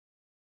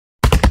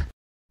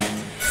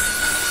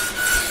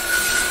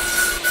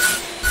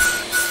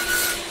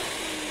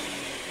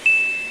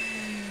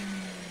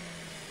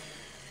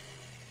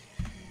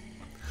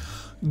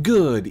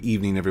Good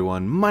evening,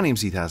 everyone. My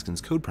name's Heath,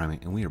 Haskins, Code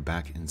Primate, and we are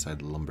back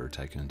inside Lumber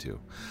Tycoon 2.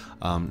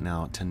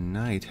 Now,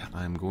 tonight,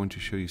 I'm going to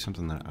show you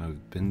something that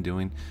I've been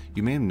doing.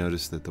 You may have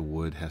noticed that the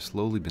wood has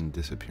slowly been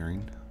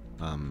disappearing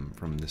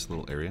from this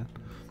little area,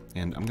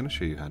 and I'm going to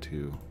show you how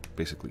to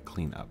basically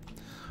clean up.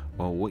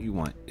 Well, what you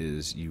want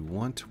is you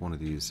want one of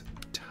these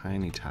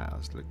tiny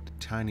tiles, like the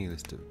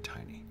tiniest of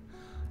tiny,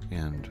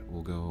 and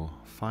we'll go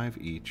 5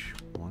 each.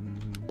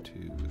 1,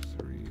 2,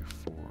 3,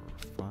 4,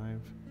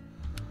 5.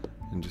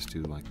 And just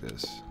do like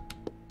this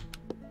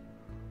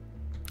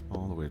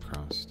all the way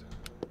across,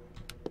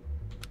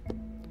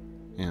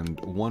 and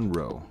one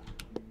row.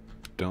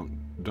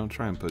 Don't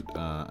try and put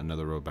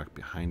another row back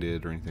behind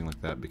it or anything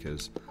like that,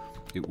 because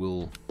it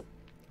will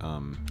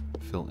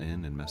fill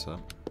in and mess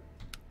up.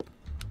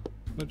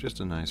 But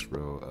just a nice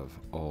row of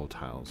all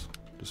tiles,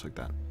 just like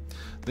that.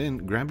 Then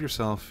grab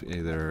yourself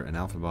either an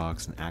alpha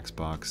box, an axe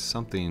box,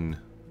 something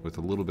with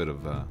a little bit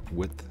of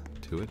width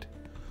to it,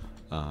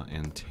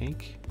 and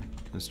take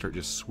and start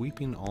just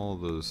sweeping all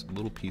those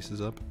little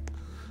pieces up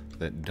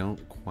that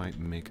don't quite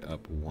make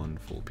up one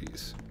full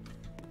piece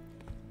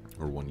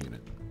or one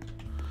unit.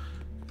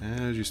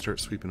 As you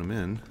start sweeping them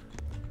in,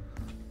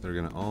 they're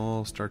gonna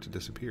all start to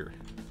disappear.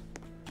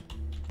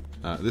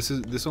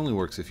 This only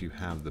works if you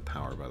have the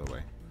power, by the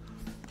way,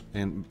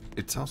 and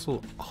it's also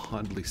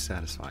oddly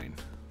satisfying.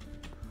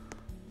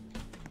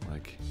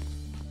 Like,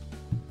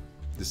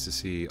 just to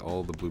see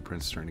all the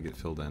blueprints starting to get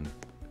filled in.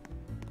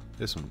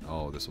 This one,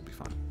 oh, this will be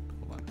fun.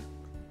 Hold on.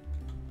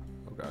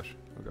 Oh gosh,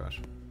 oh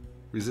gosh.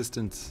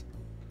 Resistance.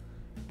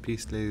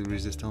 Peace de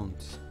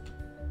resistance.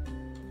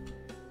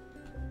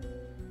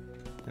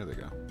 There they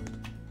go.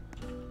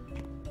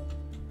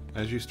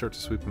 As you start to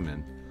sweep them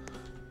in,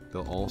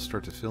 they'll all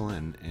start to fill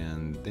in,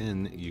 and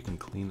then you can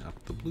clean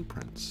up the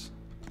blueprints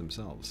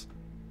themselves.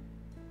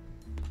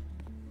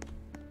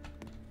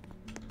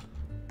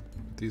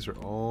 These are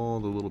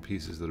all the little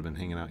pieces that have been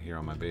hanging out here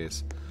on my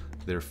base.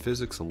 Their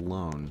physics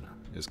alone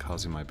is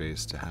causing my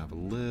base to have a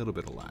little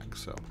bit of lag,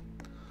 so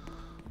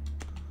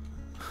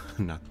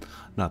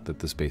not that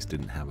this base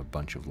didn't have a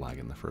bunch of lag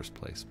in the first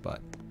place,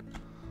 but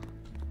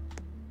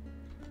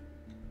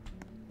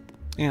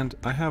and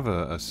I have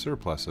a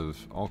surplus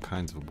of all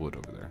kinds of wood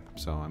over there.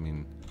 So I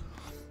mean,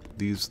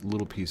 these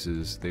little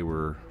pieces, they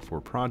were for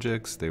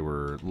projects, they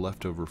were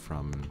left over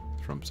from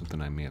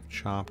something I may have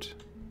chopped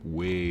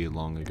way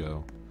long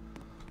ago,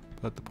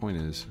 but the point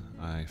is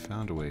I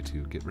found a way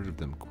to get rid of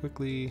them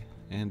quickly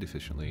and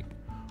efficiently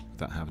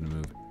without having to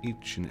move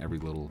each and every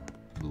little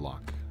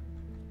block.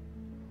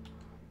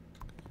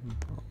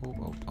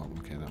 Oh,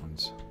 okay, that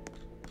one's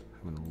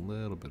having a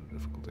little bit of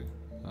difficulty.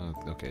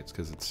 Okay, it's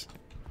because it's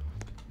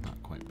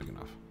not quite big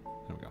enough.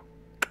 There we go.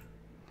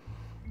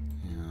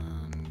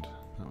 And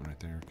that one right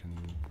there can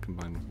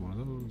combine with one of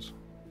those.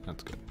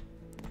 That's good.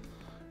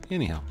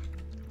 Anyhow,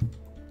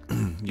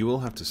 you will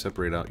have to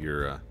separate out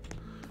your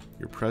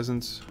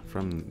presents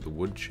from the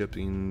wood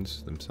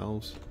chippings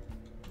themselves.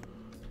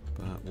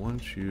 But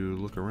once you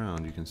look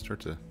around, you can start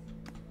to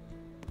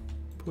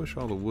push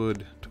all the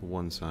wood to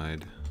one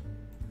side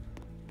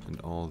and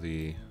all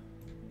the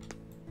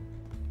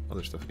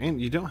other stuff.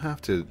 And you don't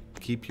have to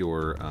keep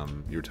your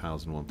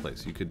tiles in one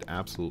place. You could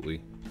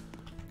absolutely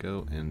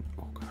go and,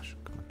 oh gosh,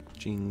 come on,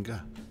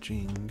 Jenga,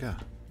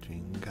 Jenga,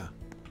 Jenga.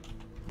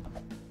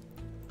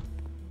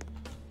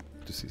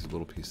 Just these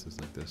little pieces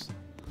like this.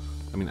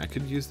 I mean, I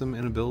could use them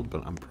in a build,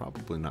 but I'm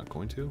probably not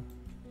going to.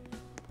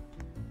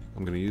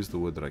 I'm going to use the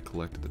wood that I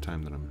collect at the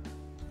time that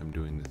I'm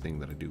doing the thing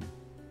that I do.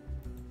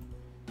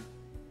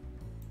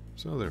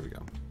 So there we go.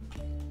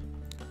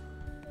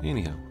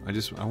 Anyhow,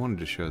 I wanted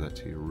to show that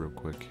to you real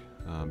quick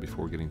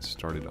before getting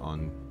started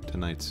on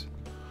tonight's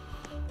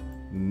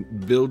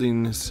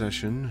building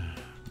session,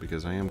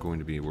 because I am going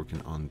to be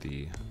working on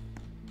the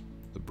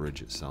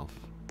bridge itself.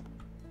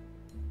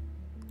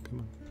 Come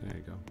on, there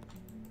you go.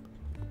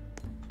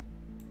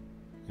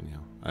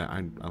 Anyhow,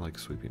 I like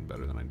sweeping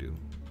better than I do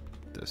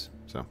this.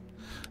 So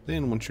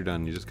then once you're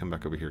done, you just come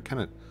back over here,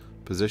 kind of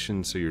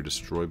position so your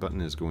destroy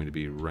button is going to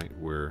be right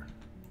where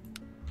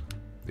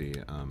the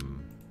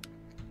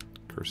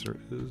cursor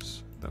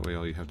is. That way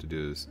all you have to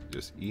do is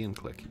just E and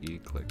click, E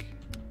click.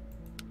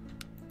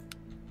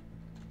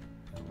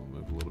 And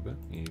we'll move a little bit,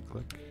 E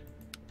click.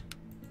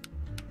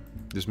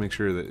 Just make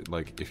sure that,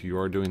 like, if you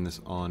are doing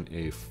this on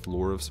a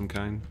floor of some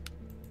kind,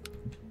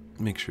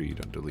 make sure you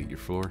don't delete your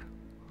floor.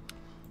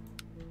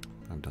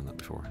 I've done that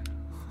before.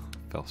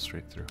 Fell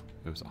straight through.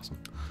 It was awesome.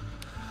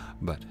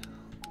 But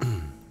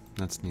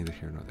that's neither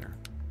here nor there.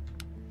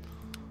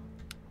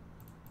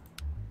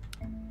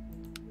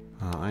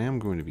 I am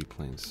going to be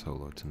playing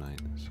solo tonight,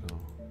 so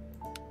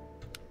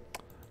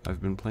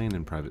I've been playing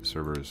in private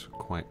servers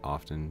quite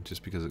often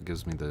just because it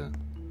gives me the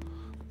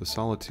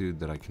solitude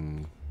that I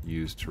can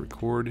use to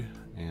record,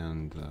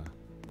 and the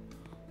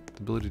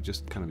ability to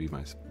just kind of be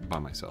by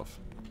myself,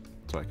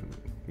 so I can,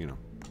 you know,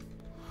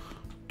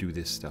 do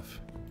this stuff.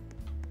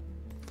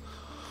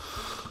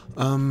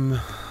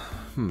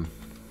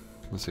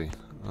 Let's see.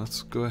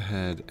 Let's go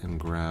ahead and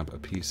grab a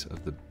piece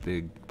of the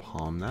big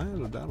palm.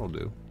 That'll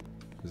do.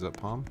 Is that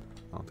palm?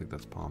 I don't think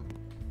that's palm.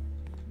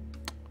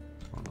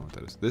 I don't know what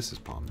that is. This is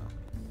palm though.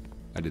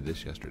 I did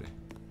this yesterday.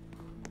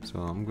 So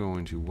I'm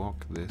going to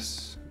walk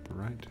this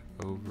right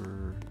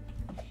over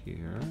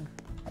here.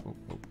 Oh,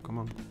 oh, come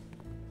on.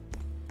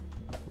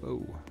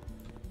 Whoa.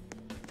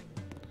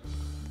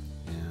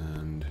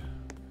 And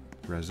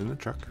resin the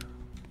truck.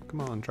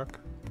 Come on, truck.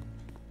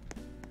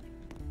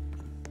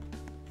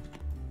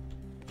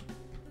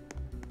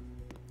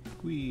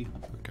 Whee.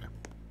 Okay.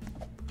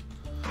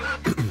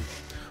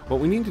 What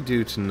we need to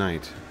do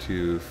tonight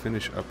to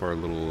finish up our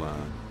little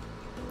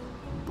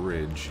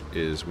bridge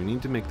is we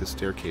need to make the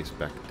staircase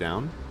back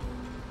down,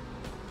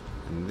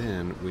 and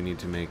then we need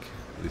to make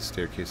the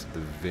staircase at the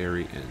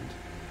very end.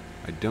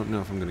 I don't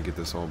know if I'm going to get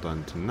this all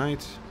done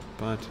tonight,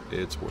 but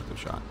it's worth a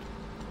shot.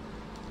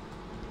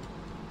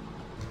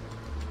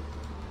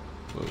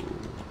 Whoa.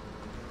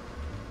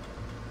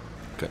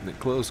 Cutting it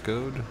close,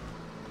 code.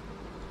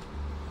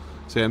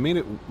 See, I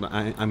made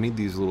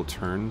these little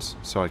turns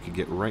so I could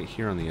get right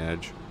here on the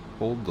edge,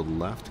 hold the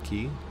left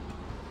key,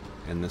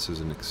 and this is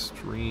an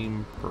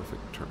extreme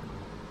perfect turn.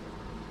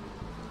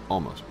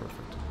 Almost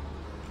perfect.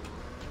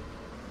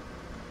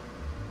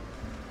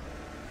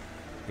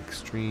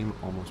 Extreme,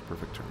 almost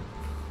perfect turn.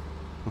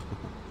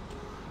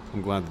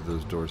 I'm glad that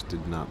those doors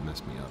did not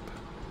mess me up.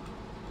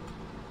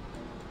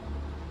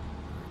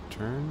 Right,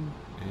 turn,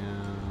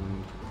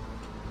 and...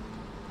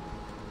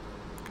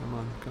 Come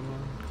on, come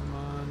on, come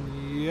on.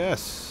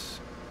 Yes!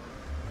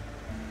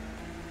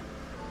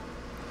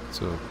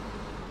 So,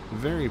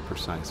 very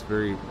precise,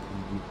 very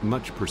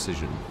much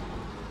precision.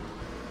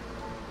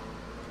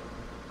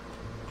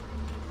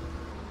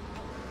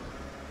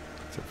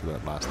 Except for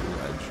that last little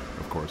edge,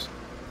 of course.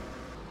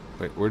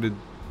 Wait, where did...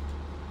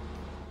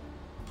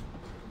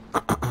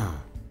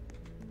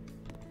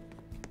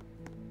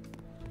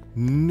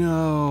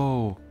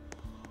 No!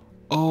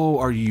 Oh,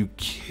 are you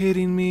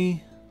kidding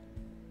me?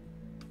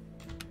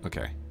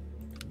 Okay.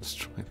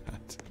 Destroy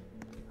that.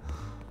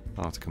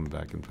 I'll have to come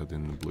back and put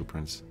in the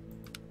blueprints.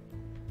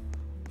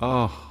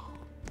 Oh,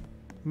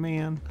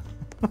 man.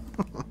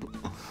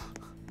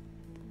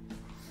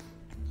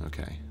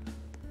 Okay.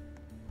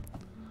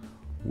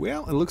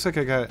 Well, it looks like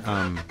I got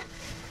a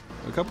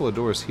couple of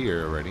doors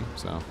here already,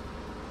 so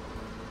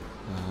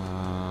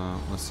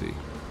let's see.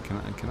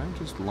 Can I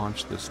just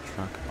launch this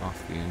truck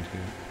off the end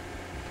here?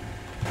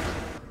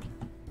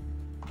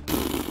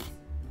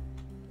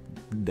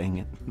 Dang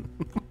it.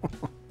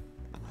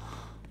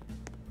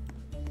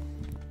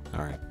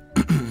 Alright.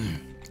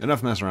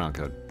 Enough messing around,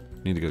 code.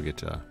 Need to go get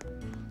to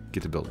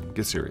building.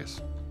 Get serious.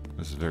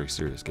 This is a very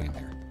serious game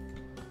here.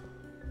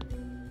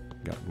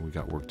 We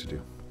got work to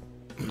do.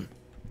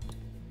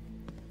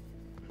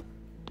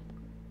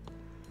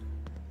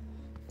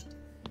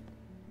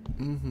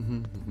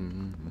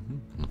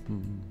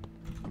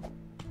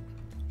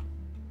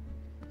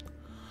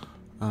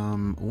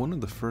 One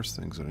of the first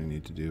things that I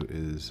need to do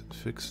is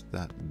fix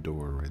that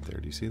door right there.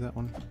 Do you see that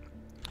one?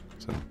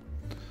 So,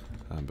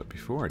 but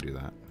before I do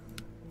that,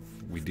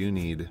 we do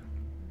need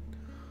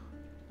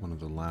one of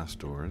the last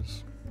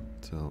doors.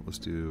 So let's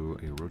do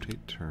a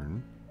rotate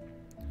turn.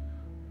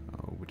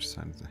 Oh, which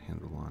side is the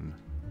handle on?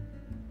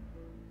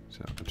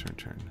 So a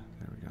turn.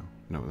 There we go.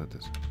 No, that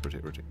is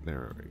rotate.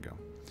 There we go.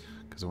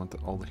 Because I want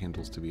all the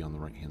handles to be on the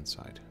right hand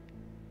side.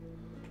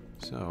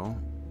 So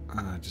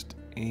just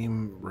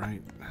aim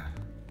right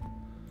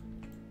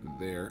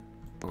there.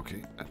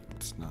 Okay,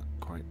 that's not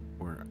quite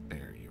where.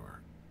 There you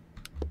are.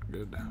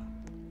 Good.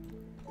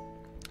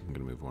 I'm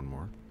gonna move one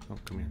more. Oh,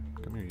 come here,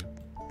 you.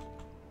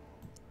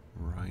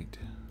 Right.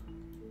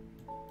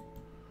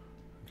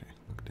 Okay,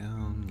 look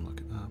down,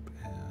 look up,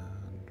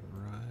 and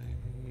right.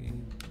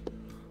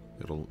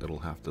 It'll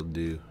have to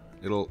do.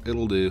 It'll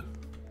do.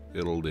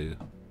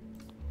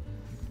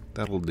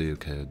 That'll do,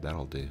 kid.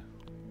 That'll do.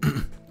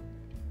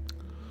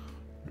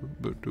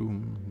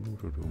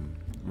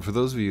 For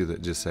those of you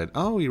that just said,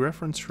 "Oh, you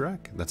referenced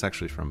Shrek," that's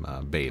actually from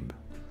Babe,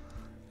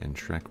 and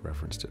Shrek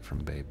referenced it from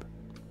Babe.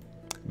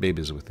 Babe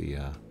is with the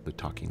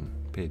talking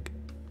pig.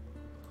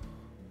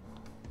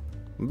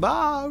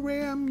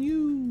 Baram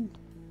you.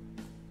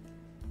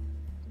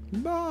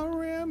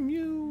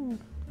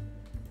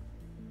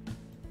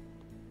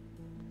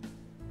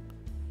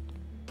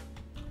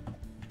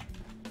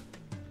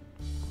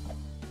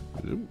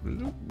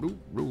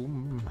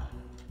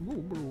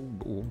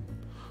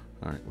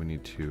 Alright, we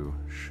need to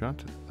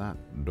shut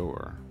that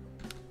door.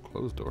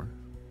 Close door.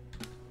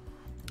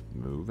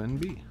 Move and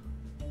B.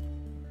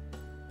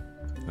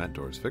 That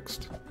door is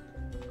fixed.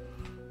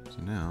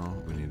 So now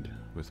we need,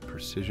 with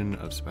precision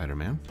of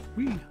Spider-Man.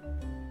 Whee!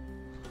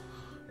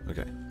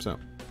 Okay, so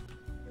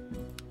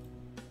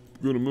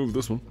I'm gonna move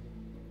this one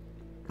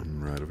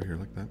right over here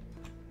like that.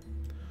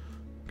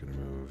 Gonna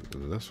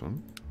move this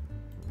one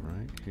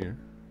right here.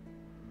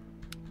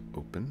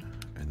 Open,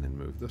 and then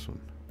move this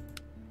one.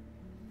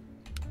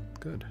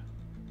 Good.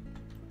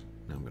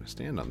 Now I'm gonna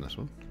stand on this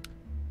one.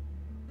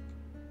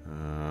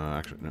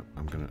 Actually, no.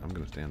 I'm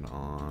gonna stand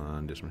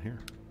on this one here.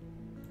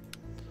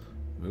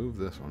 Move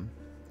this one,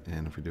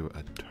 and if we do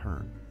a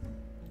turn,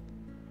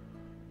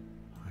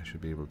 I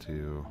should be able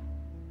to...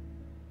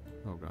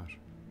 Oh gosh.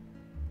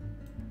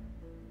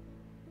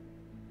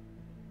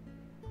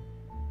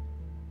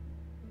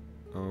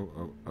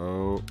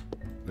 Oh,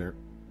 there.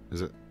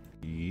 Is it?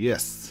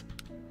 Yes!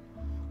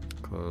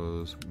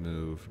 Close,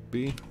 move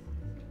B.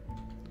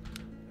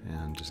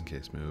 And just in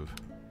case, move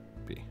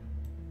B.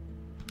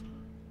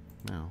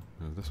 Now,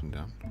 move this one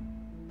down.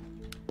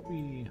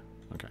 Whee!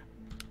 Okay.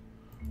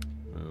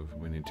 Move,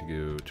 we need to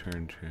go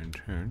turn, turn,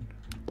 turn,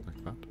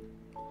 like that.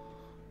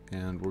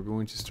 And we're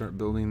going to start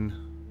building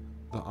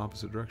the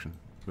opposite direction.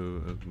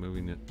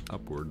 Moving it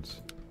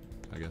upwards,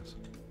 I guess.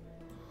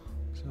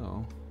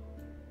 So...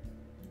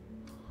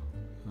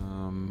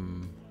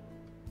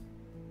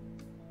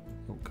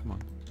 oh, come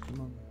on, come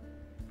on.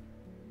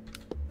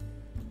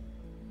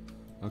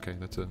 Okay,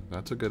 that's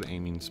a good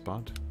aiming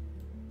spot.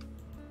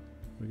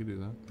 We can do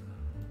that.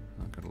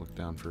 I've got to look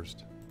down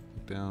first.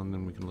 Look down,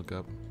 then we can look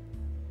up.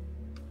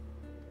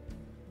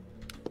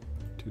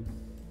 2.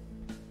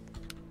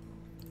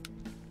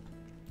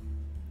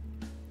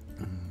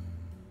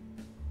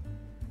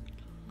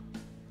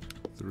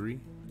 3.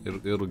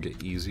 It'll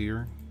get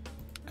easier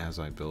as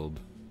I build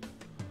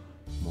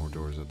more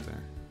doors up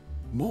there.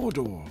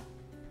 Mordor!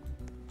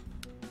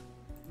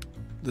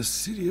 The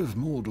city of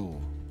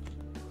Mordor.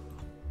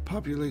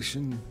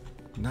 Population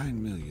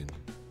 9 million.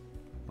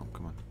 Oh,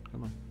 come on,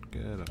 come on,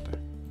 get up there.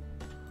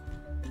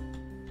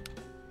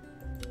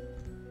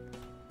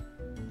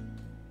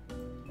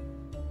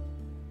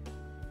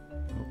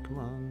 Oh, come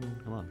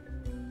on, come on.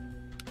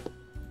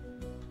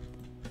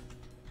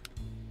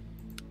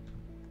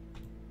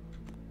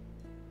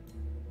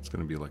 It's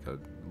gonna be like a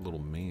little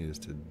maze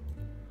to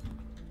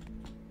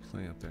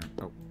play up there.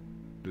 Oh,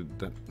 did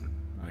that?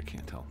 I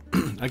can't tell.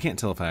 I can't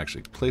tell if I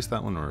actually placed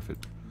that one or if it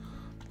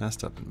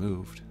messed up and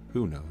moved.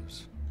 Who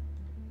knows?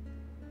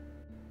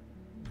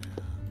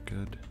 Yeah,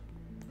 good.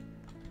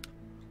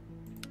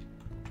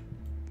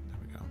 There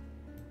we go.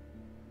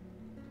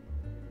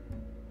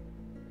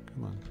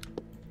 Come on.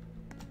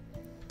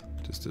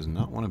 Just does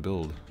not want to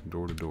build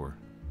door to door.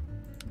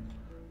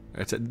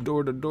 It's a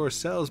door to door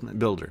salesman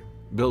builder.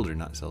 Builder,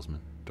 not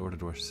salesman. Door to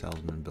door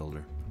salesman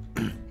builder.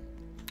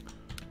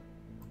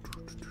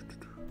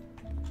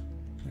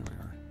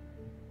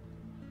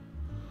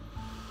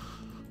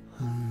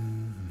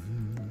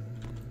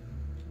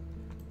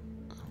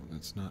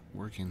 It's not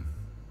working.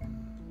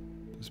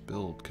 Just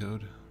build,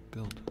 code,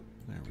 build.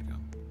 There we go.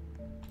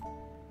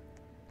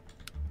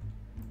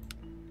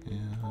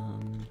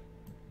 And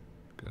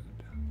good.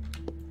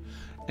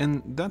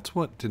 And that's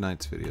what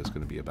tonight's video is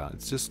going to be about.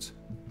 It's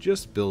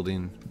just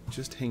building,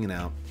 just hanging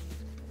out,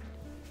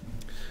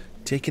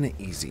 taking it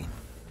easy.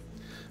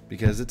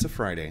 Because it's a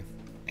Friday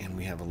and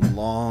we have a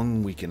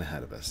long weekend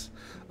ahead of us.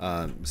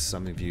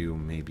 Some of you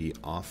may be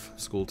off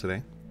school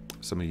today.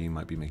 Some of you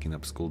might be making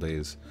up school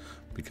days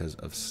because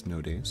of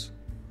snow days.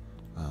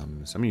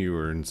 Some of you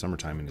are in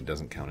summertime and it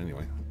doesn't count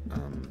anyway.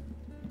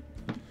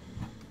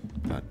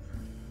 But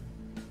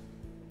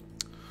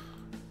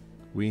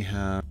we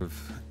have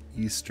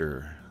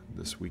Easter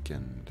this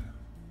weekend.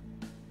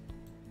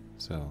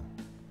 So,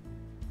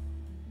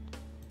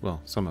 well,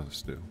 some of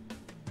us do.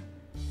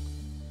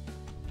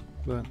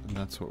 But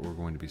that's what we're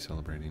going to be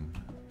celebrating.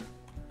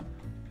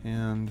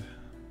 And,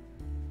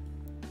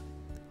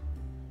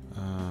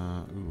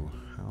 ooh,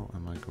 how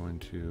am I going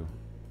to...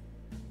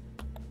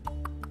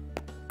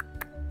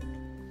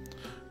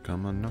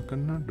 Come on, knock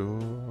on the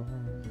door.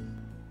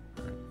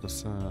 Alright,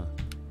 let's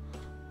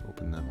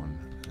open that one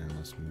and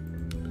let's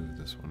move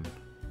this one.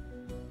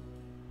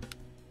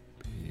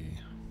 B.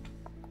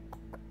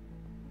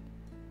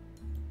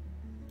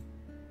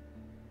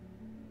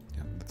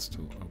 Yeah, that's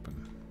still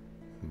open.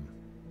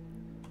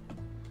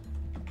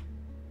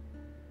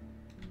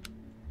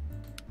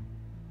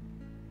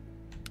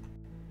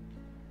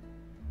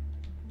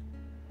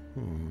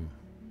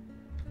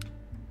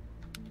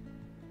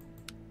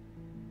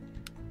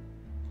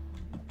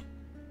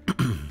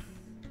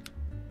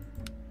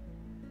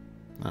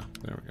 Ah,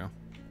 there we go.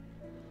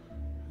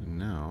 And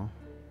now,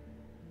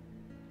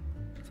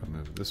 if I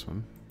move this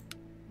one,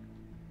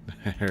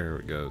 there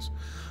it goes.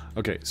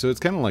 Okay, so it's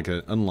kind of like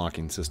an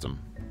unlocking system.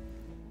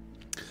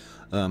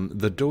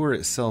 The door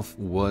itself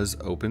was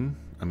open.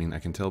 I mean, I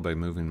can tell by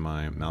moving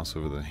my mouse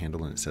over the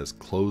handle and it says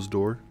closed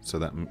door, so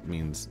that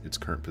means its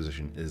current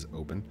position is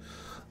open.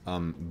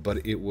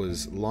 But it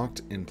was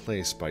locked in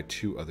place by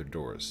 2 other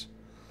doors.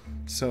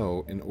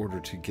 So, in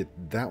order to get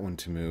that one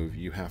to move,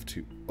 you have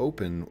to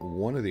open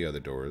one of the other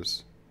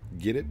doors,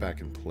 get it back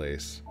in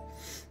place,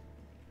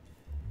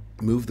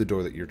 move the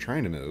door that you're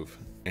trying to move,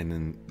 and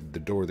then the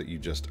door that you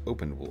just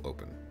opened will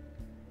open.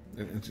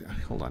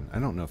 Hold on, I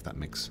don't know if that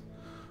makes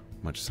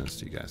much sense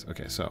to you guys.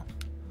 Okay, so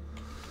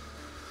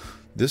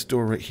this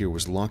door right here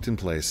was locked in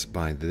place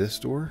by this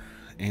door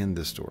and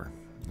this door.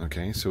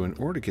 Okay, so in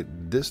order to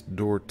get this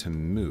door to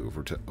move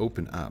or to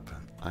open up,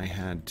 I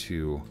had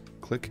to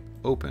click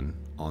open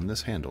on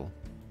this handle,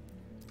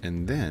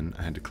 and then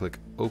I had to click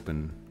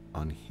open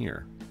on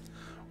here.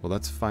 Well,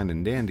 that's fine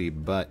and dandy,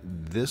 but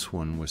this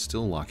one was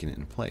still locking it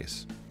in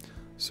place.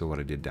 So what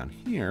I did down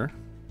here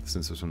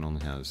since this one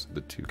only has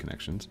the 2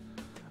 connections,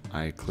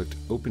 I clicked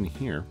open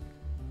here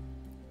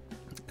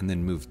and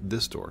then moved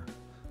this door.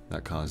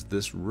 That caused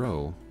this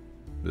row,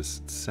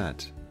 this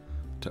set,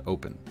 to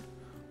open.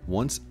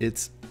 Once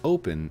it's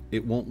open,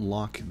 it won't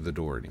lock the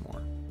door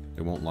anymore.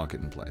 It won't lock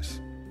it in place.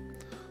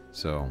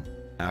 So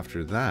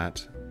after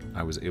that,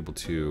 I was able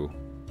to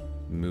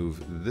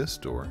move this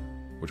door,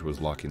 which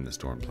was locking this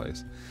door in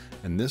place,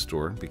 and this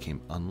door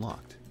became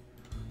unlocked.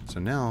 So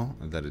now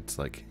that it's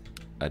like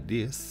a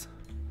this,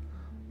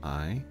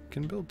 I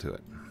can build to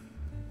it.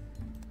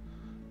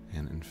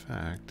 And in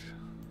fact,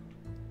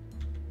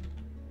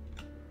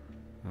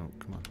 oh,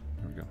 come on,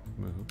 there we go,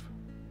 move.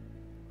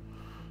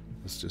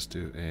 Let's just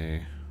do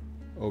a,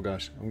 oh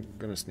gosh, I'm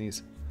gonna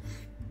sneeze.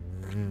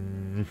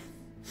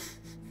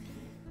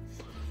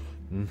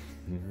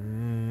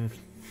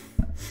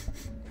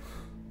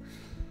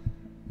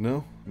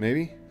 No,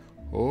 maybe?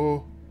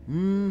 Oh,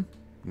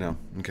 no,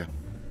 okay.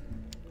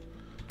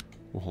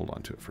 We'll hold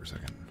on to it for a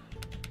second.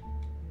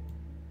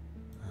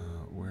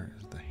 Where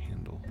is the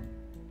handle?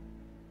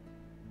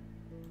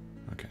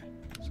 Okay,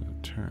 so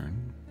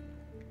turn.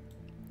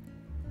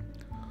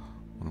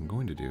 What I'm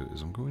going to do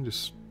is I'm going to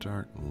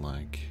start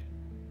like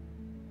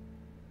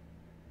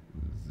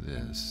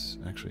this.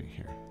 Actually,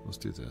 here, let's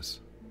do this.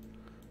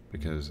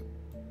 Because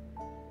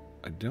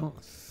I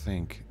don't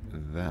think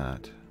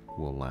that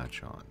will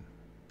latch on.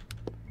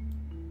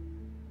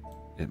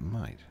 It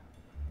might.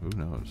 Who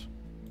knows?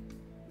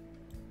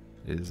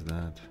 Is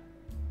that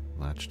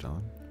latched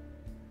on?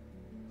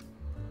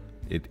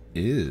 It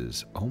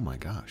is. Oh my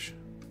gosh.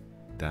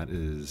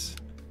 That's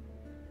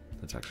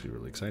actually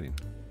really exciting.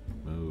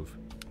 Move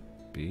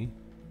B.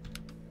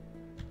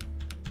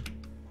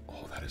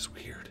 Oh, that is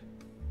weird.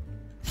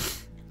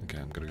 Okay,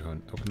 I'm gonna go ahead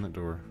and open that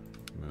door.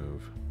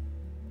 Move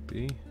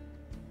B.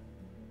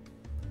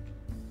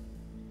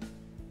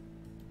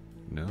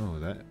 No,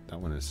 that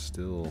one is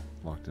still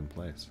locked in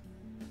place.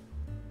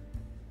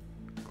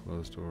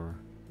 Close door,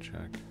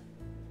 check.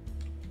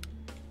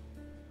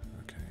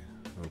 Okay,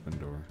 open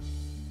door.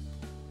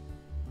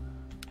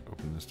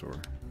 Open this door.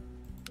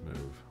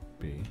 Move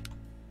B.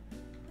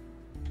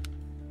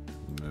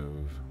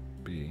 Move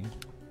B.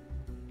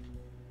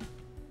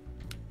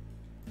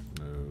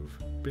 Move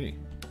B.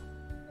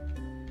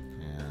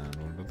 And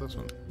what about this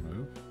one?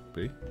 Move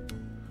B.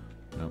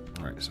 Nope.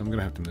 Alright, so I'm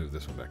gonna have to move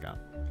this one back out.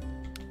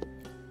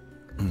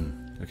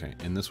 Okay,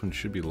 and this one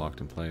should be locked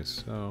in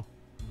place, so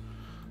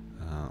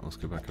let's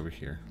go back over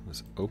here.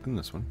 Let's open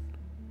this one.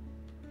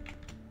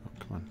 Oh,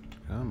 come on.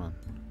 Come on.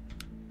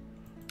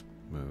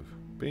 Move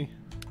B.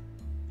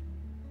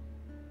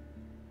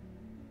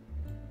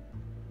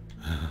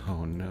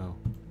 Oh no.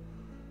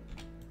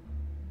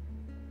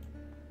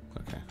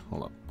 Okay,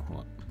 hold up,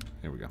 hold up.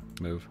 Here we go.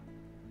 Move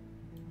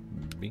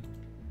B.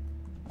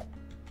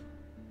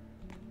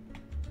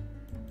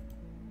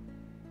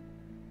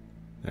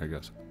 There it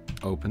goes.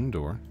 Open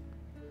door.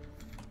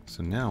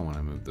 So now when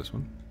I move this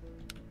one,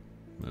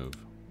 move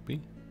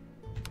B,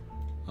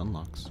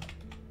 unlocks.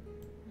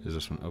 Is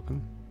this one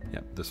open?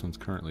 Yep, this one's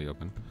currently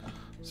open.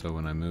 So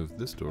when I move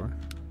this door,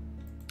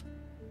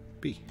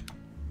 B.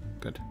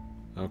 Good.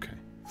 Okay.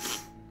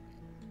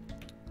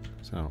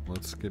 So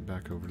let's get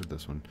back over to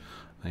this one.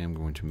 I am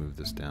going to move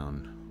this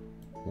down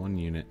 1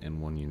 unit and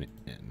 1 unit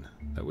in.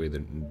 That way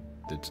that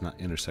it's not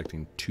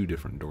intersecting 2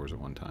 different doors at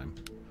one time.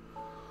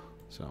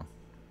 So.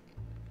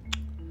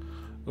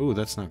 Oh,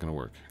 that's not going to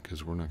work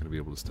because we're not going to be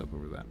able to step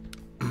over that.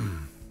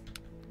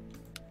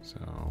 So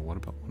what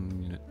about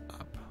 1 unit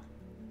up?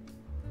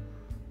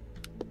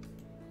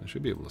 I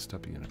should be able to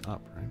step a unit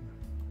up, right?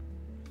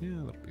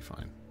 Yeah, that'll be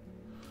fine.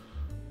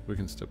 We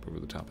can step over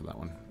the top of that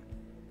one.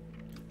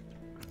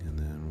 And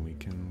then we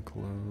can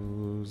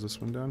close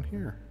this one down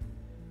here,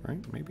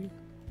 right? Maybe?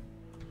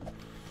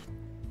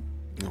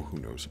 Oh, who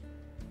knows?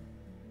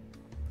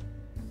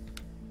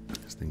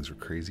 These things are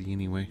crazy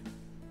anyway.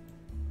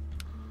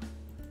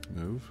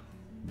 Move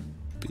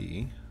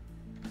B.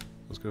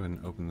 Let's go ahead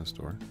and open this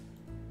door.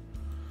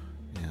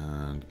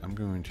 And I'm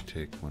going to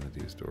take one of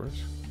these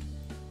doors.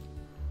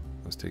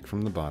 Let's take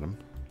from the bottom.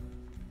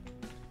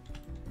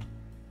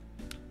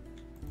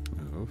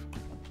 Move.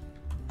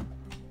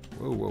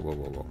 Whoa, whoa, whoa,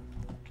 whoa, whoa.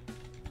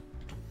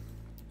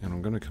 And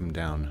I'm going to come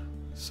down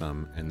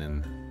some, and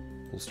then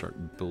we'll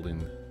start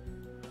building.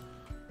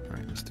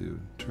 Alright, let's do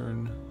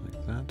turn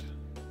like that.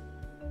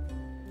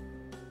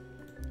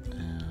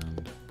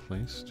 And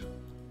placed.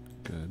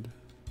 Good.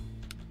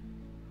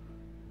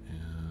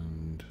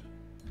 And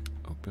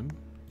open.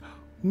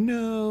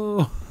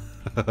 No!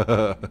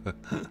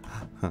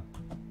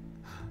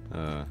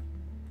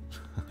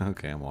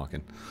 Okay, I'm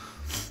walking.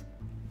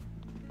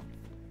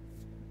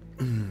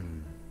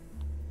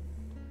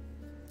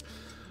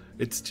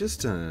 It's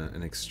just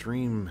an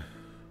extreme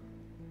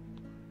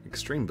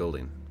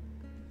building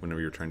whenever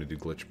you're trying to do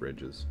glitch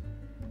bridges.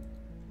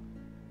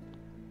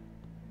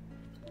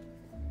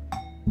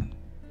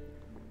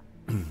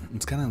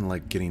 It's kind of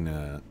like getting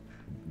the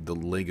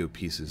Lego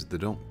pieces that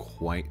don't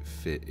quite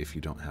fit if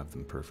you don't have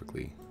them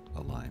perfectly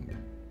aligned,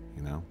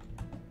 you know?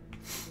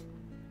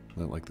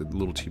 like the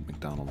little cheap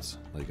McDonald's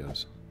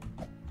Legos.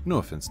 No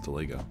offense to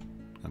Lego.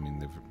 I mean,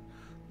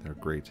 they're a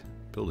great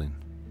building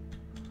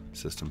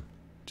system.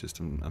 Just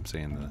I'm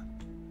saying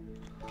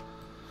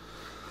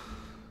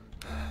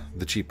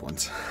the cheap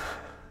ones,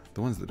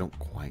 the ones that don't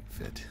quite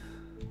fit.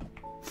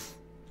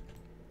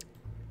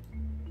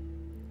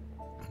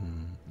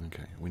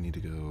 Okay, we need to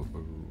go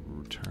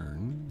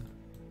return.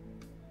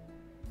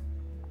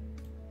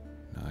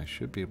 Now I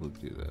should be able to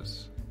do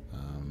this.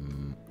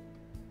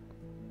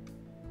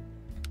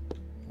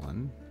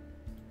 1.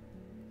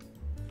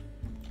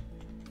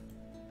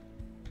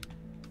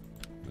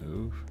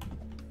 Move.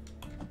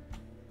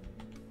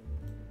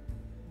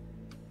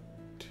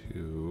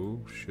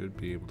 2 should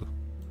be able to.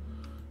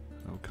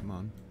 Oh, come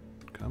on.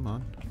 Come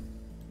on.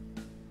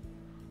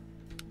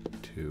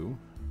 2.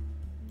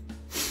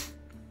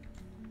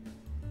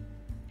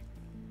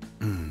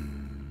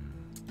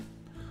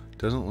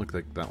 Doesn't look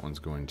like that one's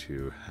going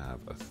to have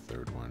a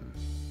third one.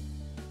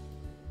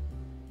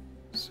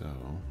 So.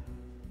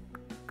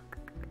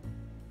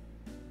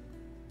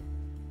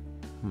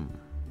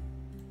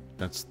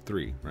 That's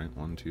 3, right?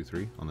 1, 2,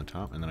 3 on the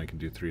top, and then I can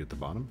do 3 at the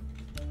bottom.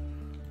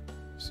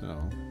 So.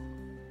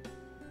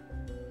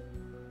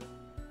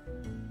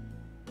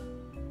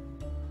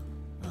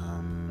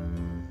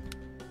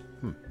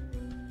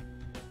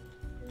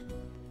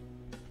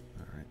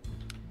 Alright.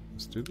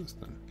 Let's do this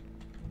then.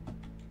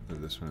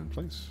 Move this one in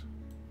place.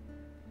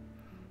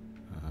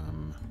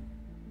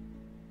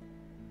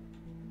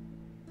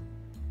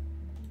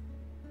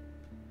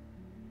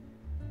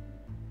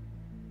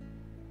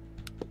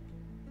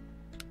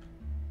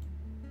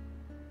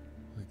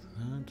 Like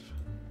that.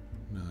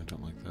 No, I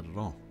don't like that at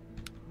all.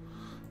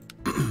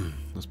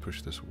 Let's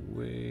push this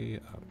way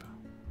up.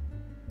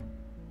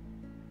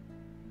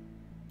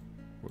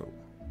 Whoa.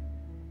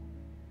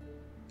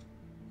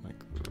 Like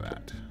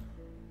that.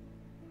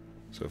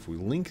 So if we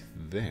link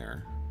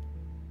there,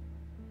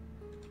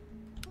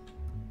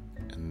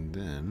 and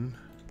then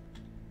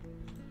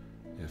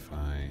if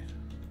I...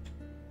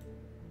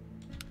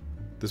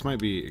 This might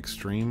be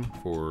extreme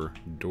for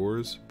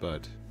doors,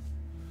 but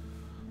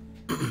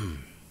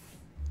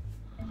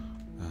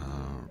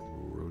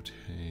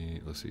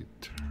rotate, let's see,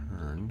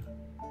 turn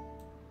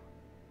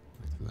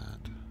like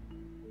that.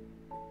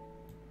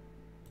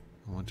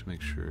 I want to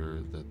make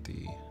sure that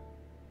the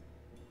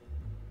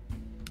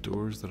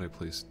doors that I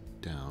place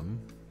down,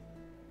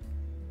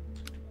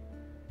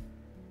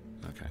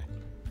 okay.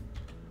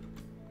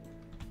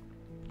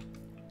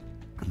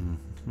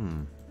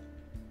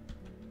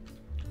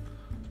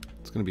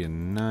 It's going to be a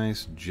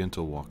nice,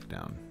 gentle walk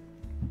down.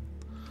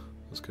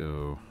 Let's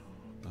go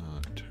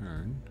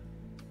turn.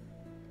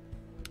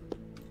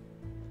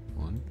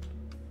 1.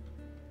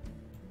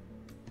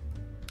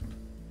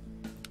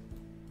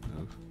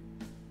 Move.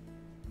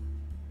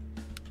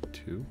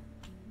 2.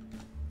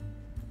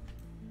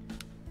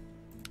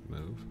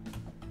 Move.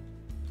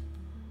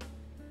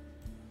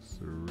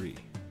 3.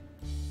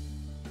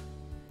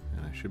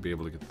 And I should be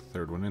able to get the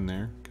third one in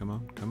there. Come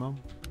on, come on.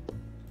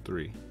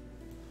 3.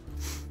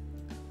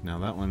 Now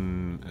that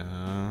one,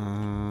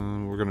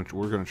 we're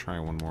gonna try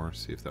one more,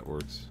 see if that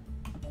works.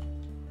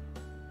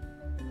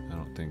 I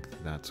don't think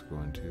that's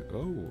going to.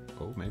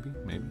 Oh, maybe.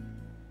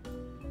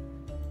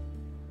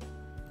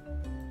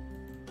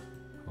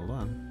 Hold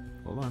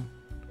on.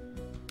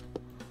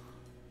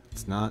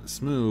 It's not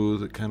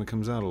smooth. It kind of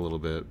comes out a little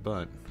bit,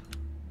 but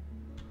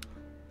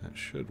that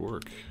should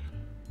work.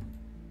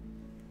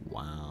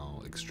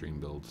 Wow,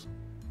 extreme builds.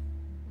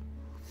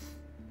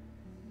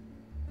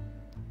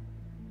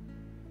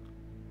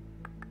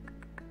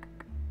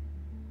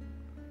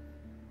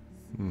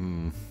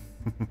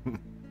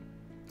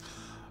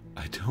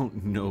 I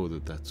don't know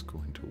that that's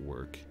going to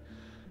work,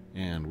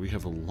 and we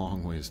have a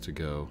long ways to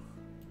go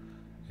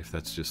if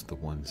that's just the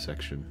one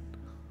section.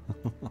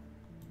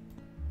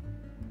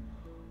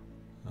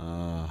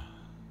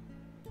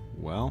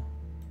 Well,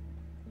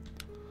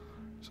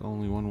 there's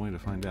only one way to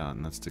find out,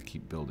 and that's to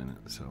keep building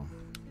it, so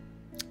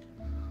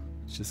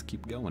let's just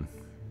keep going.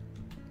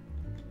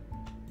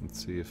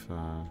 Let's see if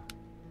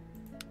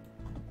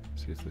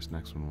this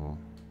next one will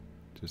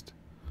just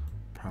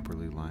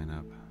properly line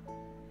up.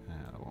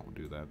 I won't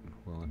do that,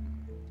 will it?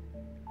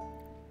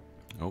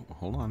 Oh,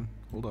 hold on.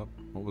 Hold up.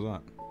 What was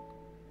that?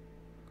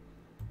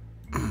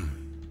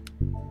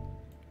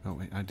 Oh,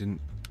 wait, I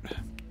didn't...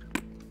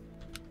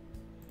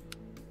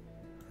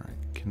 Alright,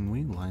 can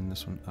we line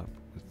this one up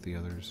with the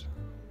others?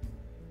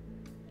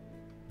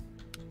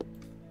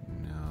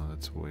 No,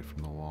 that's away from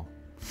the wall.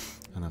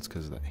 And that's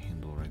because of that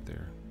handle right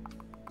there.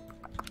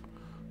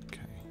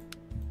 Okay,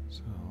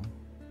 so...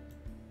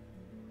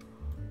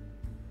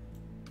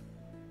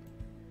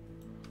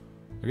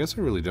 I guess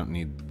I really don't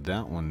need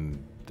that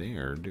one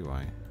there, do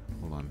I?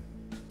 Hold on.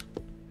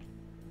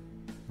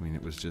 I mean,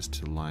 it was just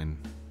to line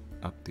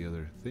up the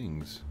other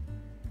things.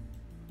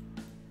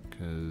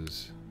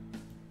 Because...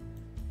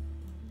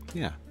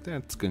 yeah,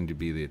 that's going to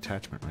be the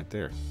attachment right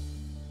there.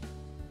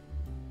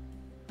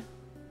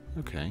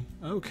 Okay,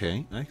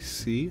 I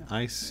see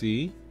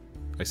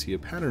a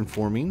pattern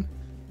forming.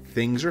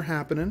 Things are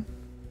happening.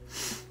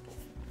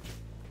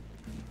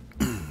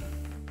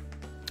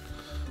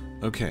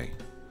 Okay,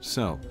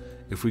 so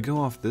if we go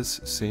off this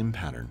same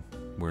pattern,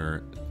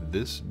 where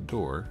this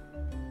door,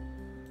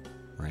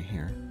 right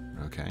here,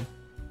 okay,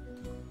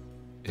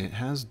 it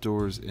has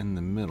doors in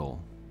the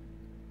middle,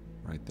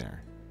 right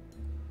there.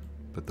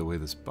 But the way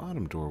this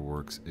bottom door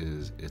works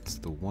is it's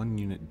the 1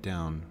 unit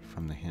down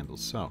from the handle.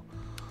 So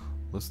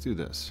let's do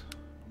this.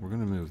 We're going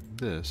to move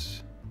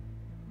this,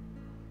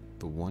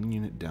 the 1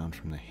 unit down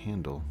from the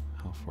handle.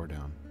 How far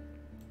down?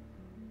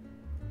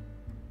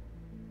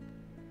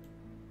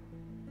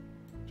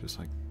 Just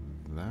like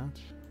that?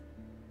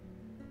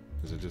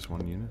 Is it just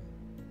 1 unit?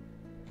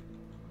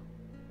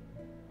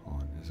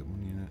 Hold on, is it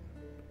 1 unit?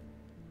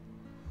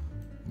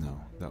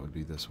 No, that would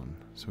be this one.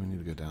 So we need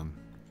to go down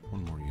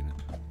 1 more unit.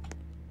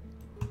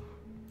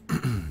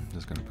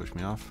 That's going to push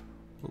me off.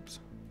 Oops.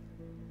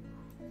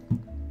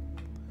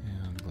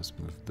 And let's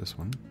move this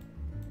one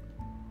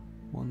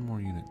 1 more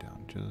unit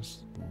down,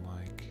 just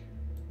like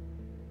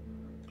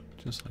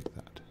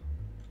that.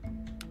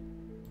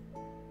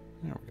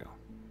 There we go.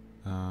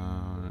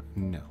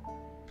 No.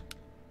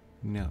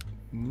 No.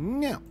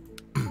 No!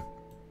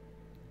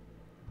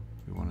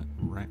 We want it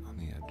right on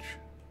the edge.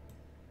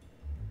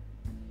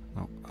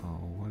 Oh,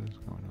 what is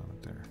going on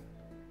up there?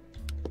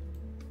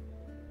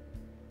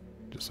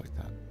 Just like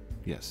that.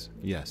 Yes,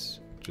 yes,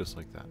 just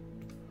like that.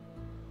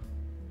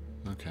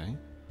 Okay.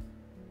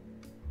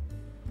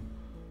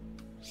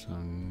 So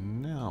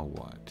now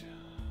what?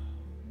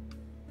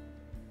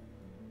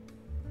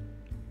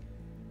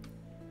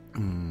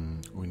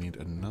 We need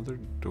another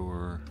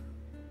door.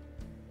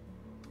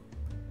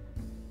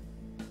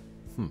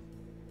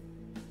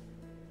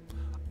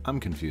 I'm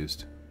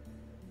confused.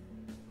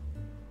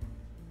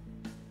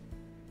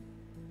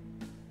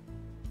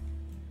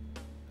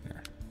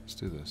 Here, let's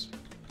do this.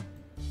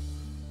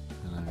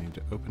 And I need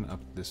to open up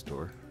this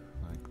door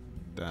like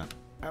that.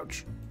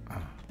 Ouch!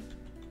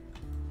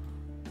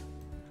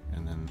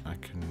 And then I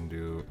can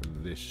do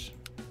this.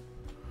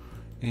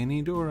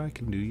 Any door I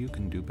can do, you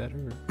can do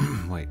better.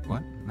 Wait,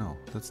 what? No,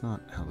 that's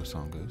not how the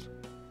song goes.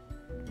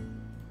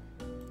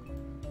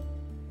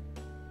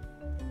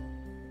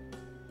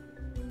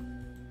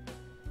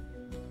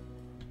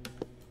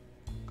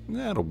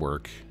 That'll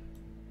work.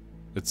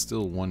 It's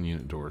still 1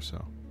 unit door,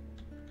 so.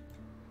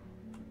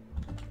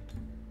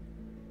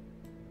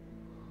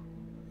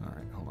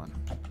 Alright, hold on.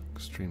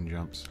 Extreme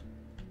jumps.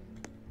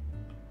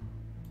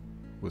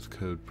 With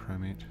code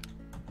primate.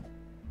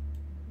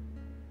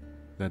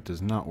 That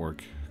does not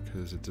work,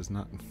 because it does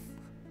not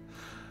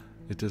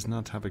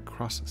have a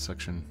cross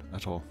section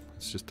at all.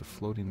 It's just a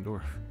floating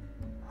door.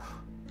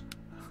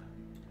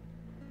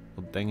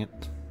 Well, dang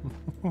it.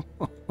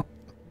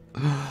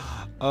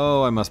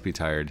 Oh, I must be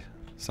tired.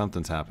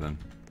 Something's happening.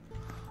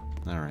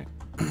 Alright.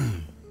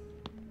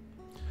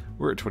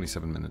 We're at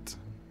 27 minutes.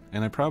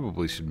 And I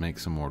probably should make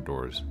some more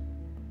doors.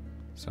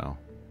 So,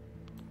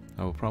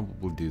 I will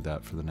probably do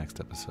that for the next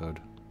episode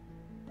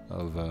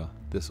of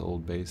This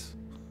Old Base.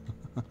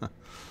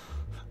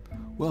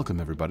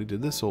 Welcome, everybody, to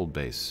This Old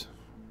Base.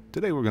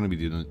 Today we're going to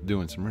be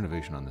doing some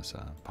renovation on this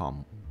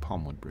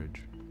Palmwood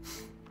Bridge.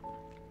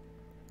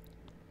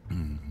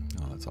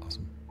 Oh, that's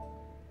awesome.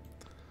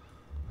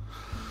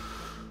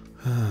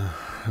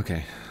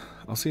 Okay,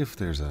 I'll see if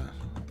there's an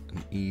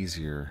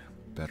easier,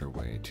 better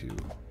way to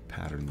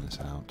pattern this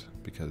out,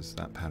 because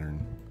that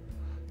pattern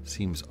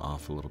seems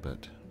off a little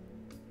bit.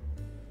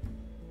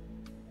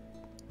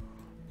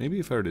 Maybe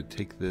if I were to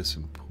take this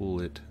and pull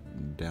it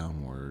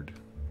downward,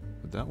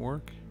 would that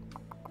work?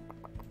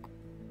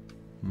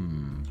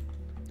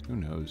 Who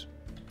knows?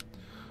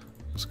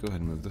 Let's go ahead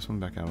and move this one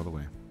back out of the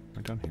way,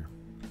 right down here.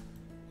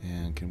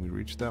 And can we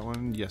reach that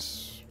one?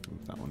 Yes,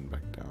 move that one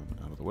back down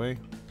out of the way.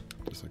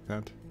 Just like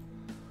that.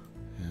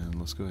 And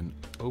let's go ahead and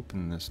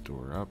open this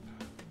door up.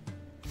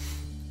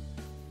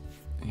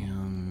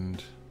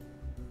 And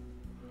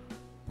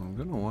what I'm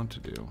going to want to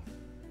do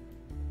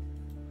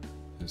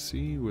is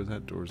see where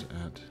that door's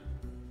at.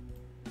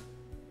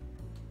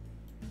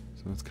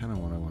 So that's kind of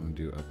what I want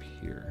to do up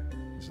here.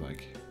 Is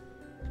like,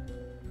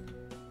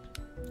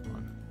 come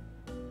on.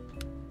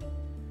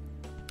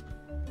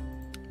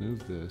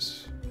 Move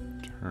this,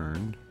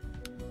 turned.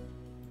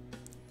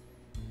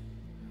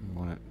 I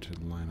want it to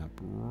line up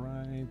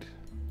right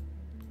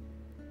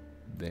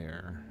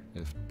there,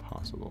 if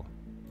possible.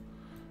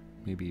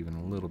 Maybe even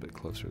a little bit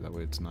closer, that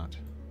way it's not.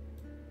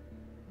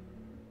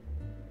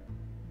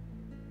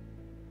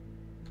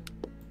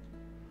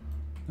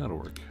 That'll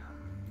work.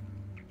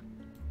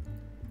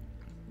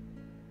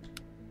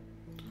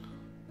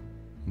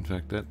 In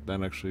fact, that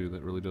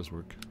really does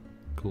work.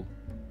 Cool.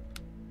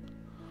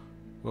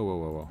 Whoa, whoa,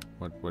 whoa,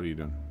 whoa. What are you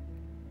doing?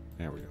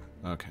 There we go.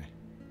 Okay.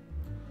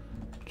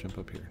 Jump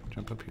up here.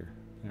 Jump up here.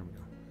 There we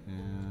go.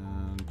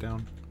 And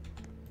down.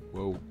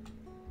 Whoa.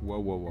 Whoa,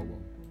 whoa, whoa,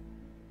 whoa.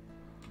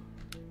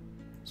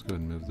 Let's go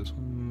ahead and move this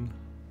one.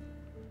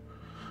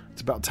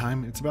 It's about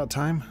time. It's about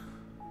time.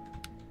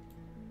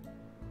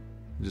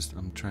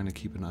 I'm trying to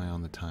keep an eye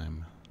on the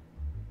time.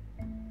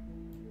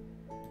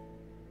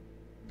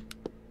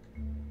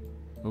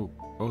 Oh,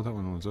 that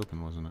one was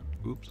open, wasn't it?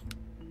 Oops.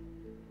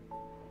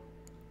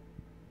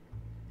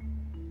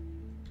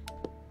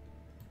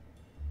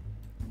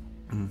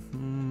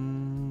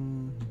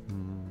 No,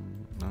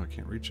 I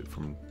can't reach it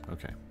from...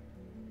 Okay.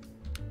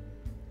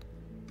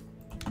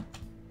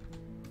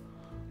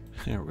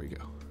 There we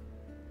go.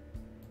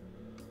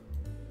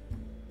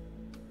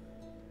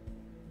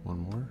 One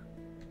more.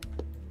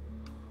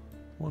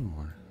 One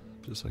more.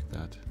 Just like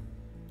that.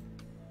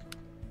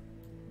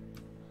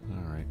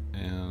 Alright,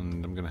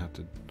 and I'm gonna have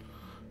to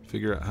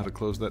figure out how to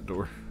close that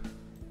door.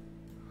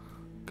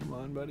 Come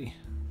on, buddy.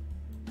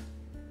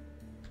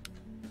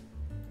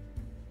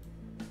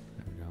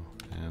 There we go.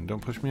 And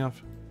don't push me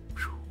off.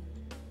 Whew.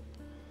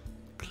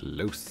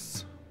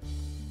 Close.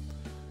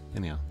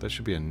 Anyhow, that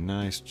should be a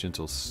nice,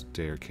 gentle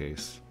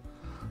staircase.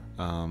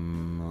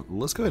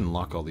 Let's go ahead and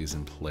lock all these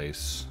in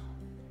place,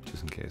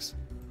 just in case.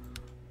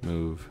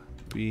 Move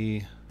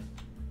B.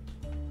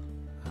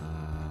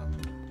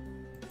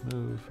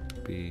 Move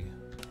B.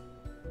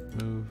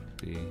 Move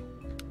B.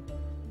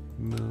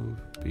 Move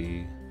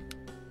B.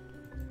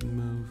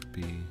 Move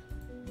B.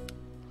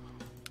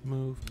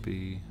 Move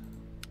B.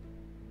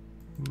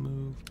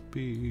 Move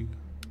B.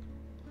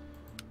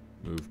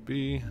 Move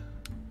B.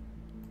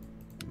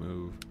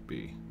 Move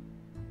B.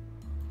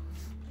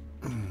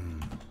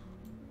 And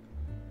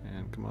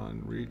come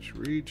on, reach,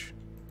 reach.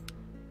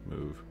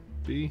 Move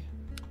B.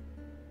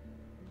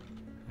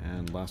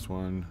 And last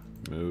one,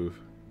 move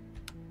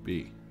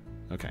B.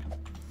 Okay.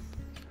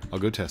 I'll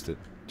go test it,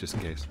 just in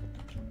case.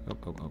 Oh,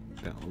 oh, oh,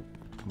 down. Oh,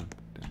 come on.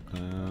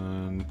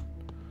 Down.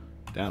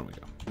 Down we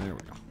go. There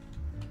we go.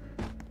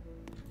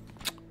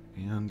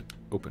 And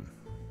open.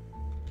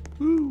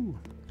 Woo!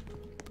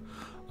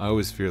 I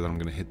always fear that I'm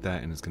going to hit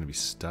that and it's going to be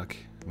stuck.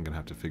 I'm going to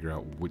have to figure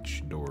out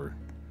which door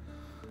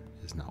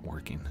is not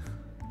working.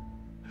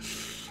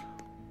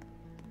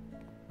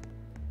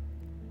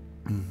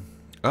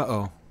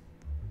 Uh-oh.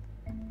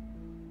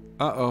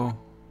 Uh-oh.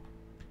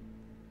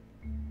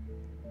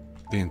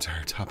 The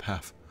entire top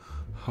half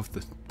of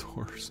the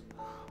doors.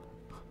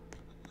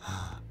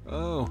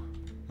 Oh.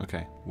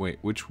 Okay, wait,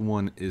 which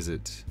one is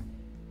it?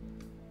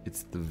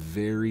 It's the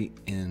very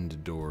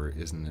end door,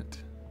 isn't it?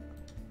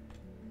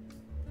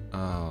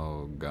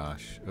 Oh,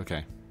 gosh.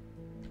 Okay.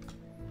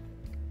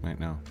 Wait,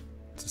 no.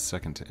 It's the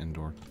second to end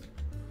door.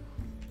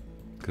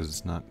 Because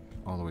it's not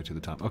all the way to the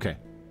top. Okay.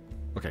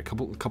 Okay,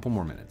 couple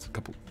more minutes.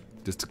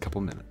 Just a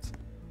couple minutes.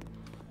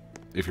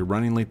 If you're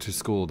running late to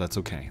school, that's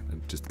okay.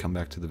 Just come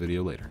back to the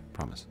video later.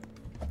 Promise.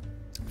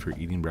 If you're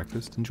eating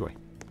breakfast, enjoy.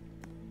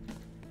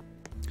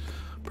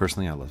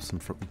 Personally, I love some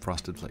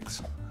frosted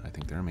flakes. I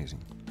think they're amazing.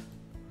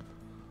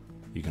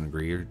 You can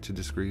agree or to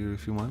disagree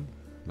if you want,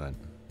 but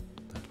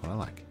that's what I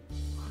like.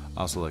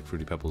 I also like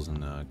Fruity Pebbles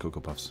and Cocoa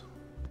Puffs.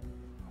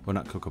 Well,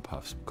 not Cocoa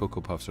Puffs.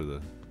 Cocoa Puffs are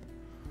the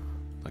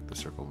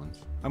circle ones.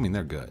 I mean,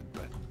 they're good,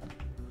 but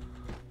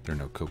they're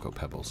no Cocoa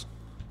Pebbles.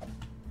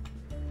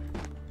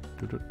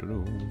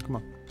 Come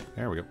on.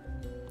 There we go.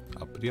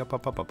 Uppity up,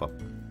 up, up, up, up.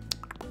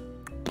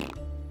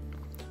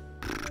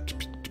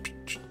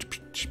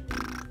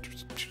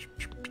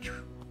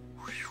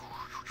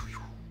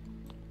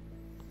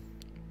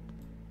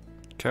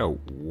 Cow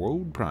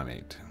World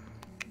Primate.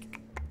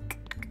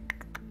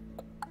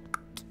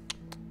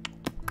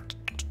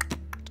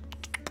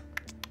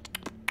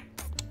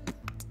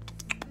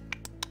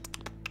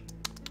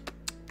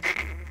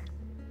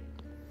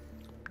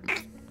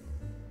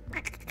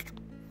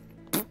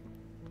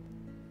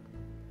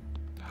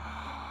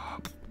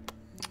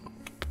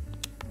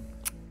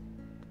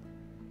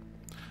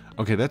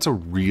 Okay, that's a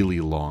really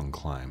long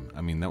climb.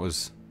 I mean, that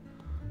was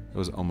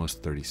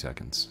almost 30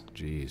 seconds.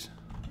 Jeez.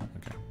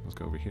 Okay, let's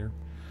go over here.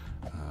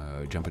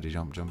 Jumpity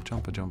jump, jump,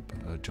 jump, a jump,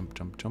 jump,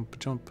 jump, jump,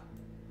 jump.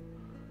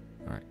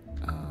 All right.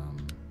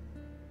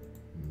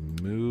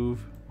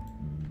 Move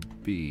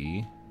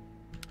B.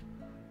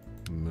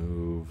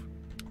 Move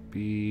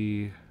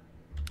B.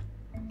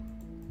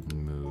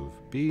 Move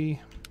B.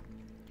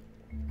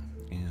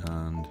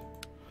 And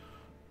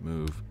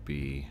move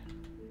B.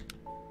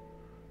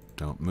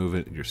 Don't move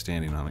it, you're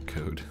standing on a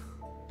code.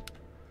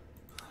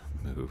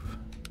 Move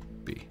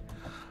B.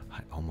 I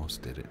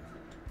almost did it.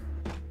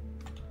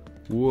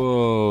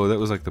 Whoa, that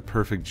was like the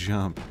perfect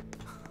jump.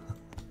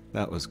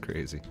 That was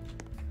crazy.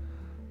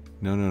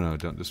 No, no, no,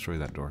 don't destroy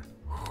that door.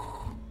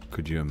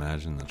 Could you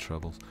imagine the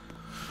troubles?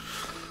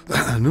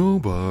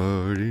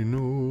 Nobody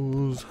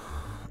knows.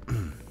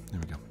 There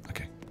we go.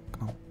 Okay,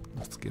 come on.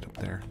 Let's get up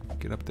there.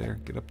 Get up there.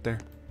 Get up there.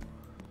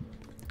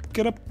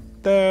 Get up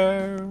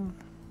there.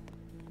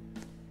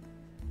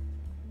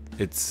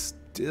 It's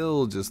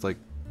still just like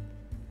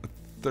a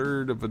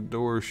third of a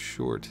door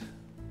short.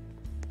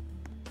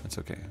 That's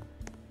okay.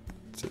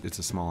 It's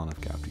a small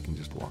enough gap you can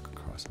just walk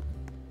across it.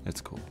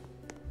 It's cool.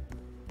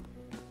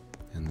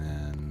 And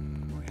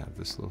then we have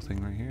this little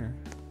thing right here.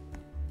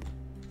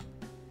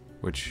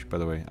 Which, by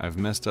the way, I've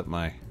messed up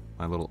my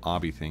little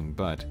obby thing,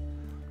 but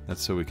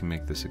that's so we can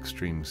make this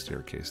extreme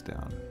staircase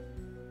down.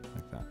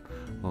 Like that.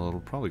 Well, it'll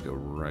probably go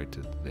right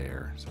to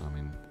there. So, I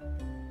mean,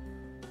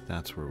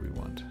 that's where we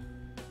want.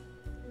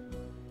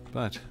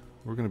 But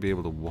we're going to be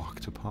able to walk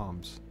to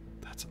Palms.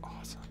 That's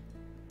awesome.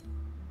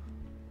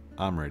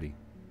 I'm ready.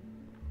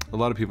 A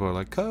lot of people are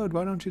like, Code,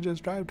 why don't you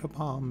just drive to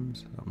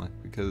Palms? I'm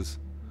like, because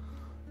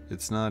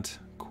it's not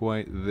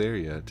quite there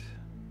yet.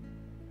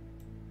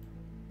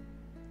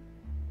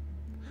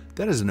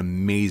 That is an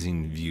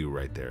amazing view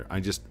right there. I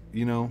just,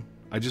 you know,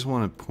 I just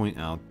want to point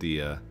out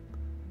the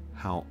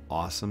how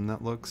awesome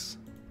that looks.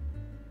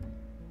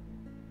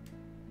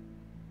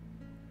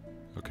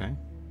 Okay.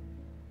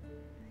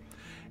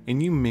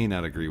 And you may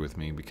not agree with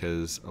me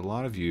because a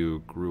lot of you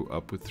grew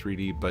up with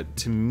 3D, but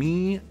to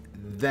me,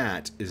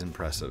 that is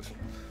impressive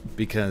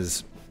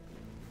because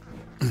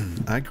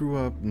I grew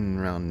up in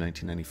around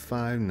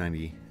 1995,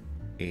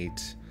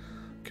 98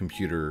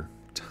 computer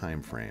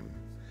time frame.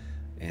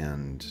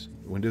 And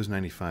Windows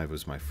 95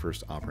 was my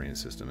first operating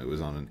system. It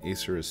was on an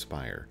Acer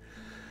Aspire.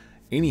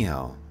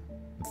 Anyhow,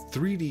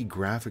 3D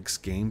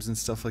graphics games and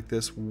stuff like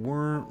this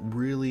weren't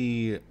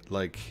really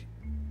like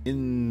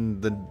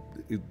in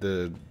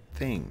the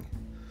thing.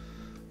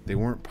 They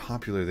weren't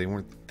popular, they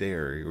weren't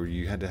there, or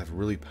you had to have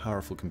really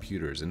powerful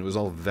computers, and it was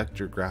all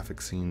vector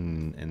graphics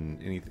and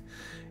anything.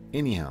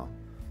 Anyhow,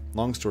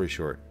 long story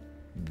short,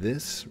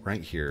 this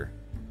right here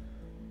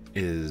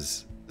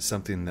is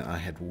something that I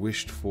had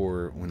wished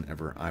for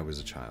whenever I was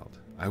a child.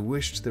 I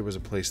wished there was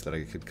a place that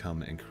I could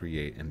come and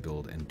create and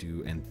build and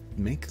do and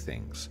make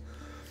things.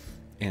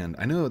 And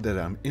I know that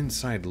I'm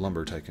inside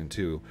Lumber Tycoon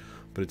 2,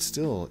 but it's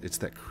still, it's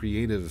that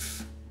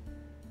creative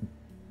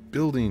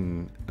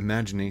building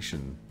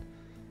imagination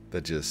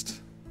that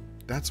just,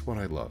 that's what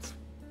I love.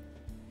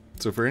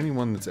 So for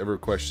anyone that's ever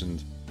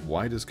questioned,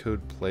 why does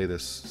Code play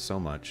this so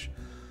much?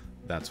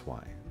 That's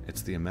why.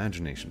 It's the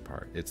imagination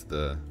part. It's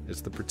the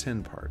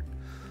pretend part.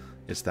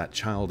 It's that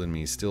child in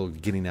me still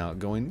getting out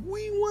going,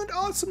 we want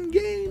awesome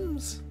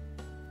games.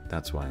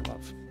 That's why I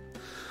love.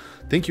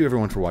 Thank you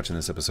everyone for watching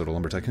this episode of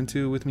Lumber Tycoon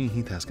 2 with me,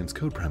 Heath, Haskins,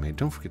 Code Primate.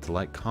 Don't forget to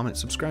like, comment,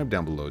 subscribe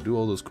down below. Do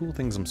all those cool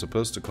things I'm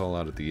supposed to call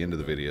out at the end of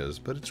the videos,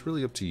 but it's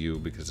really up to you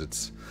because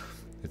it's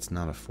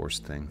not a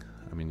forced thing.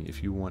 I mean,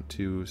 if you want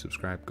to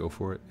subscribe, go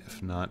for it.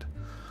 If not,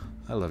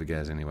 I love you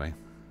guys anyway.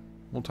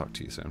 We'll talk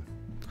to you soon.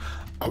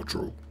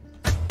 Outro.